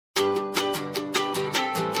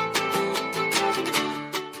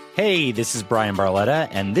Hey, this is Brian Barletta,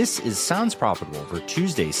 and this is Sounds Profitable for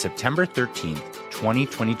Tuesday, September 13th,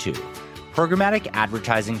 2022. Programmatic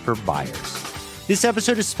advertising for buyers. This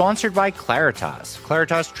episode is sponsored by Claritas.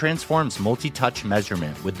 Claritas transforms multi-touch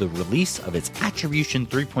measurement with the release of its Attribution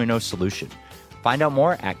 3.0 solution. Find out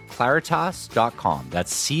more at claritas.com.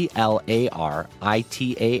 That's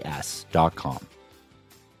Claritas.com.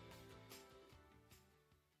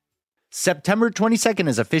 September 22nd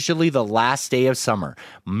is officially the last day of summer,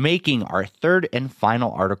 making our third and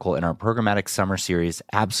final article in our Programmatic Summer Series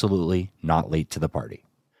absolutely not late to the party.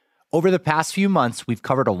 Over the past few months, we've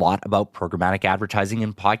covered a lot about programmatic advertising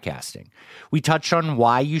and podcasting. We touched on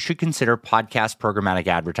why you should consider podcast programmatic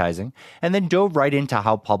advertising, and then dove right into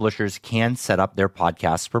how publishers can set up their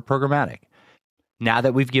podcasts for programmatic. Now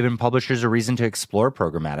that we've given publishers a reason to explore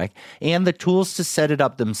programmatic and the tools to set it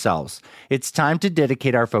up themselves, it's time to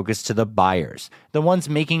dedicate our focus to the buyers, the ones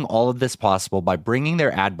making all of this possible by bringing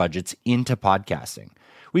their ad budgets into podcasting.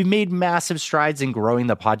 We've made massive strides in growing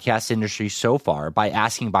the podcast industry so far by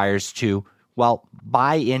asking buyers to,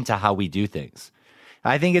 buy into how we do things.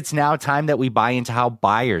 I think it's now time that we buy into how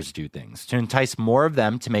buyers do things to entice more of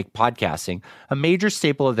them to make podcasting a major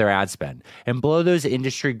staple of their ad spend and blow those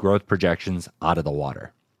industry growth projections out of the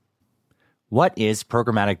water. What is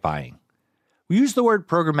programmatic buying? We use the word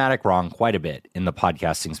programmatic wrong quite a bit in the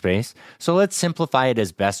podcasting space, so let's simplify it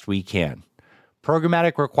as best we can.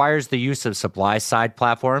 Programmatic requires the use of supply-side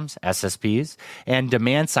platforms, SSPs, and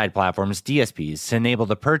demand-side platforms, DSPs, to enable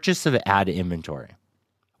the purchase of ad inventory.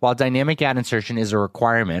 While dynamic ad insertion is a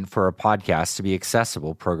requirement for a podcast to be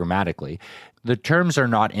accessible programmatically, the terms are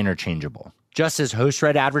not interchangeable. Just as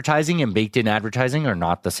host-read advertising and baked-in advertising are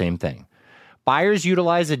not the same thing. Buyers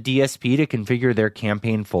utilize a DSP to configure their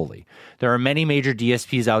campaign fully. There are many major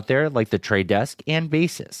DSPs out there, like The Trade Desk and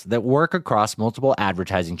Basis, that work across multiple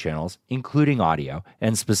advertising channels, including audio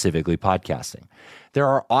and specifically podcasting. There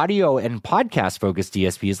are audio and podcast-focused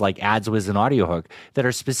DSPs like AdsWizz and AudioHook that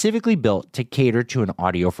are specifically built to cater to an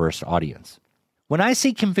audio-first audience. When I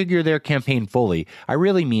say configure their campaign fully, I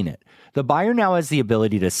really mean it. The buyer now has the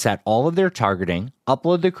ability to set all of their targeting,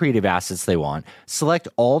 upload the creative assets they want, select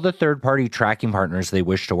all the third-party tracking partners they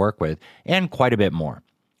wish to work with, and quite a bit more.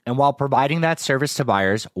 And while providing that service to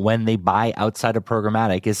buyers when they buy outside of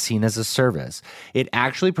programmatic is seen as a service, it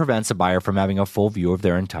actually prevents a buyer from having a full view of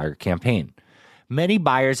their entire campaign. Many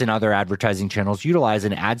buyers in other advertising channels utilize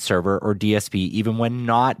an ad server or DSP even when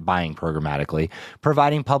not buying programmatically,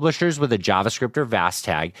 providing publishers with a JavaScript or VAS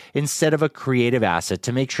tag instead of a creative asset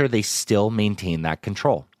to make sure they still maintain that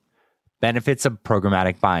control. Benefits of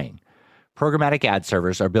programmatic buying. Programmatic ad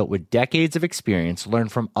servers are built with decades of experience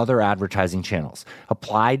learned from other advertising channels,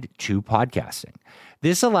 applied to podcasting.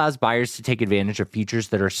 This allows buyers to take advantage of features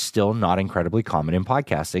that are still not incredibly common in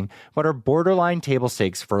podcasting, but are borderline table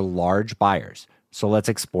stakes for large buyers. So let's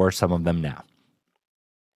explore some of them now.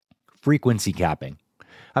 Frequency capping.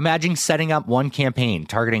 Imagine setting up one campaign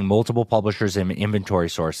targeting multiple publishers and inventory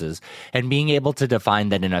sources and being able to define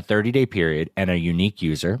that in a 30-day period and a unique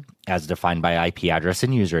user, as defined by IP address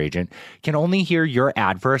and user agent, can only hear your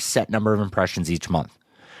ad for a set number of impressions each month.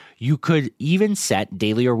 You could even set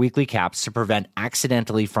daily or weekly caps to prevent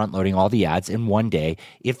accidentally front-loading all the ads in one day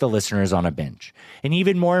if the listener is on a binge. And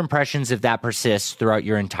even more impressions if that persists throughout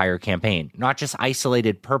your entire campaign, not just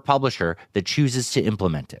isolated per publisher that chooses to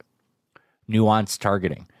implement it. Nuanced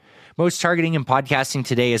targeting. Most targeting in podcasting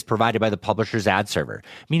today is provided by the publisher's ad server,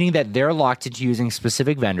 meaning that they're locked into using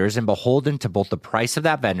specific vendors and beholden to both the price of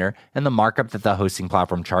that vendor and the markup that the hosting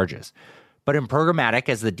platform charges. But in programmatic,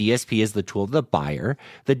 as the DSP is the tool of the buyer,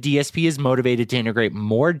 the DSP is motivated to integrate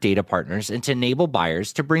more data partners and to enable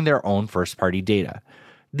buyers to bring their own first-party data.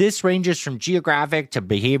 This ranges from geographic to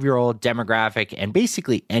behavioral, demographic, and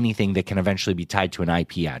basically anything that can eventually be tied to an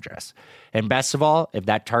IP address. And best of all, if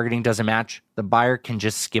that targeting doesn't match, the buyer can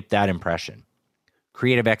just skip that impression.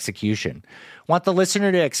 Creative execution. Want the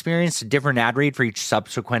listener to experience a different ad read for each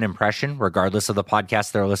subsequent impression, regardless of the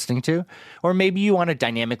podcast they're listening to? Or maybe you want to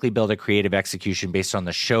dynamically build a creative execution based on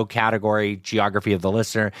the show category, geography of the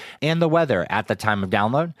listener, and the weather at the time of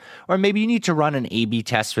download? Or maybe you need to run an A/B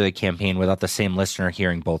test for the campaign without the same listener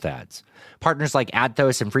hearing both ads. Partners like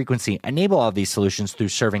Adthos and Frequency enable all of these solutions through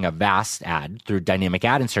serving a vast ad through dynamic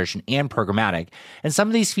ad insertion and programmatic, and some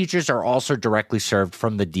of these features are also directly served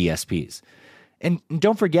from the DSPs. And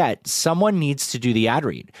don't forget, someone needs to do the ad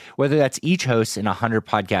read, whether that's each host in a 100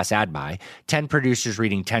 podcast ad buy, 10 producers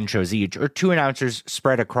reading 10 shows each, or 2 announcers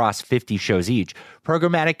spread across 50 shows each.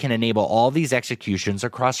 Programmatic can enable all these executions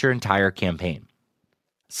across your entire campaign.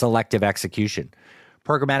 Selective execution.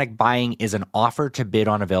 Programmatic buying is an offer to bid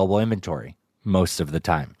on available inventory most of the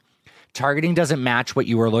time. Targeting doesn't match what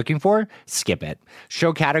you were looking for? Skip it.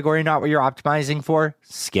 Show category not what you're optimizing for?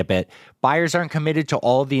 Skip it. Buyers aren't committed to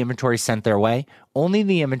all of the inventory sent their way, only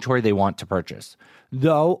the inventory they want to purchase.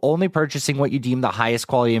 Though, only purchasing what you deem the highest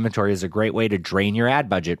quality inventory is a great way to drain your ad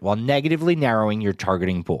budget while negatively narrowing your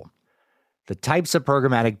targeting pool. The types of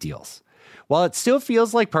programmatic deals. While it still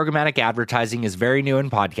feels like programmatic advertising is very new in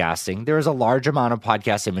podcasting, there is a large amount of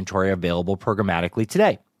podcast inventory available programmatically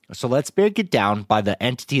today. So let's break it down by the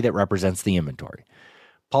entity that represents the inventory.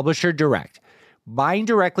 Publisher direct. Buying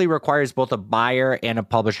directly requires both a buyer and a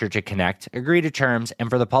publisher to connect, agree to terms, and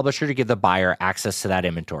for the publisher to give the buyer access to that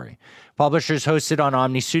inventory. Publishers hosted on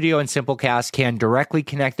Omni Studio and Simplecast can directly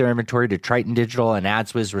connect their inventory to Triton Digital and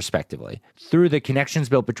AdsWiz respectively, through the connections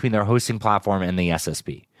built between their hosting platform and the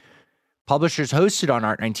SSP. Publishers hosted on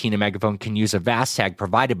Art19 and Megaphone can use a VAST tag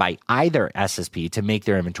provided by either SSP to make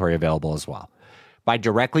their inventory available as well. By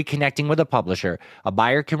directly connecting with a publisher, a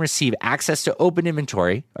buyer can receive access to open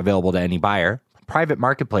inventory, available to any buyer, private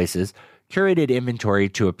marketplaces, curated inventory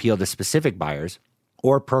to appeal to specific buyers,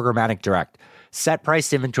 or programmatic direct, set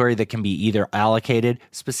priced inventory that can be either allocated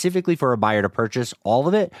specifically for a buyer to purchase all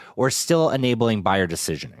of it or still enabling buyer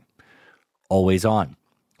decisioning. Always on.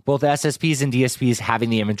 Both SSPs and DSPs having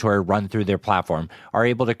the inventory run through their platform are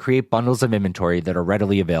able to create bundles of inventory that are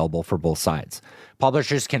readily available for both sides.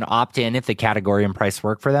 Publishers can opt in if the category and price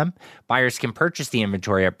work for them. Buyers can purchase the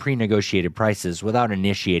inventory at pre-negotiated prices without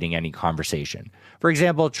initiating any conversation. For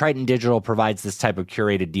example, Triton Digital provides this type of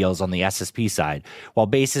curated deals on the SSP side, while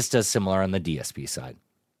Basis does similar on the DSP side.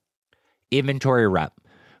 Inventory rep.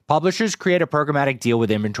 Publishers create a programmatic deal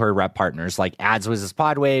with inventory rep partners like AdsWiz's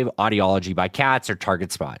Podwave, Audiology by Cats, or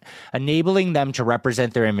TargetSpot, enabling them to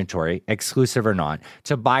represent their inventory, exclusive or not,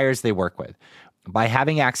 to buyers they work with. By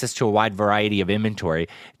having access to a wide variety of inventory,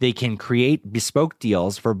 they can create bespoke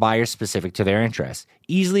deals for buyers specific to their interests,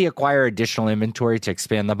 easily acquire additional inventory to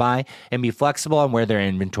expand the buy, and be flexible on where their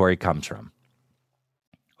inventory comes from.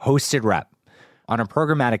 Hosted rep. On a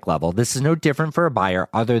programmatic level, this is no different for a buyer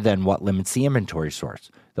other than what limits the inventory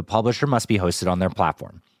source. The publisher must be hosted on their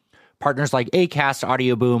platform. Partners like Acast,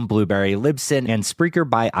 Audioboom, Blueberry, Libsyn, and Spreaker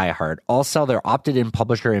by iHeart all sell their opted-in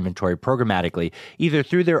publisher inventory programmatically, either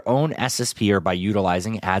through their own SSP or by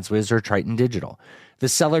utilizing AdsWiz or Triton Digital. The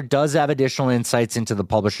seller does have additional insights into the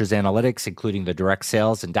publisher's analytics, including the direct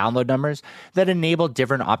sales and download numbers, that enable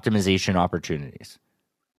different optimization opportunities.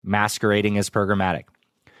 Masquerading as programmatic.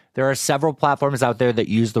 There are several platforms out there that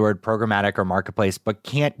use the word programmatic or marketplace but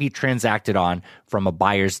can't be transacted on from a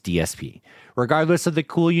buyer's DSP. Regardless of the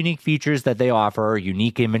cool, unique features that they offer or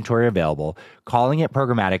unique inventory available, calling it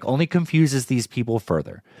programmatic only confuses these people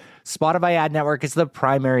further. Spotify Ad Network is the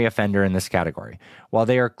primary offender in this category. While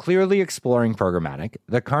they are clearly exploring programmatic,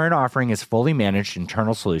 the current offering is fully managed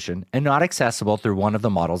internal solution and not accessible through one of the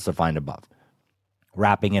models defined above.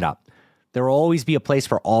 Wrapping it up. There will always be a place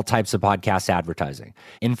for all types of podcast advertising.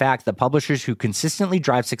 In fact, the publishers who consistently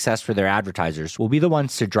drive success for their advertisers will be the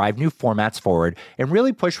ones to drive new formats forward and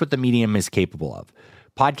really push what the medium is capable of.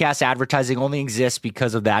 Podcast advertising only exists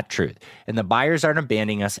because of that truth, and the buyers aren't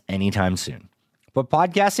abandoning us anytime soon. But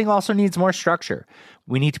podcasting also needs more structure.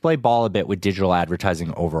 We need to play ball a bit with digital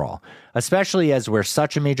advertising overall, especially as we're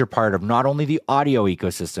such a major part of not only the audio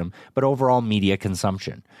ecosystem, but overall media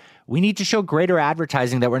consumption. We need to show greater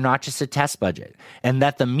advertising that we're not just a test budget, and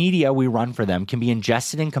that the media we run for them can be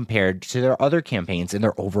ingested and compared to their other campaigns in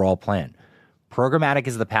their overall plan. Programmatic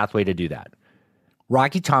is the pathway to do that.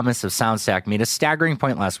 Rocky Thomas of SoundStack made a staggering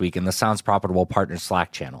point last week in the Sounds Profitable Partners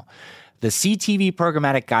Slack channel. The CTV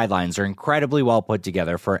programmatic guidelines are incredibly well put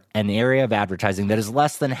together for an area of advertising that is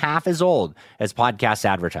less than half as old as podcast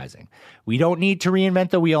advertising. We don't need to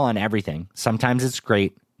reinvent the wheel on everything. Sometimes it's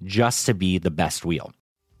great just to be the best wheel.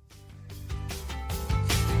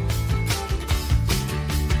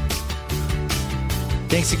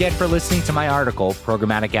 Thanks again for listening to my article,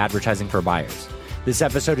 Programmatic Advertising for Buyers. This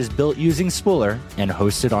episode is built using Spooler and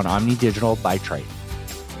hosted on Omni Digital by Triton.